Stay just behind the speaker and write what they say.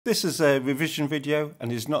This is a revision video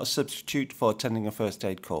and is not a substitute for attending a first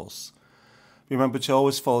aid course. Remember to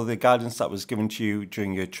always follow the guidance that was given to you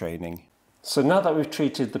during your training. So now that we've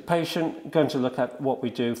treated the patient, I'm going to look at what we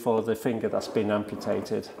do for the finger that's been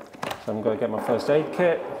amputated. So I'm going to get my first aid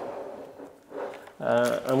kit.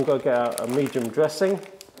 I'm going to get out a medium dressing.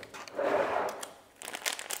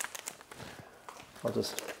 I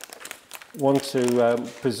just want to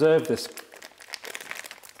preserve this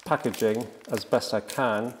packaging as best I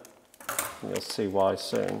can. You'll see why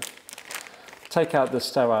soon. Take out the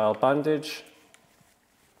sterile bandage.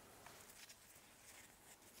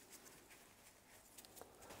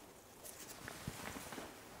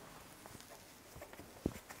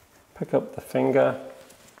 Pick up the finger,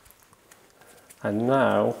 and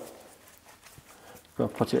now I'm going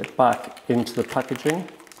to put it back into the packaging.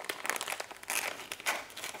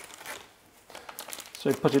 So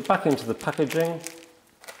you put it back into the packaging.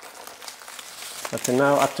 I can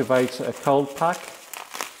now activate a cold pack.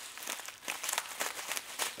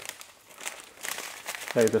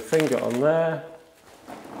 Lay the finger on there.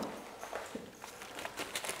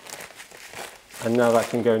 And now that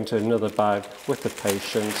can go into another bag with the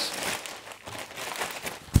patient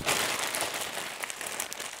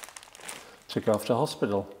to go off to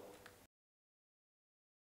hospital.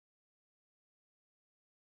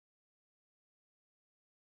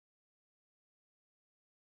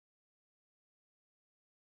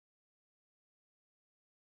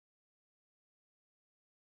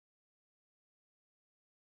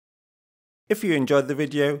 If you enjoyed the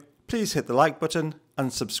video, please hit the like button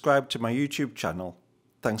and subscribe to my YouTube channel.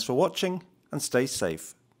 Thanks for watching and stay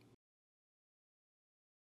safe.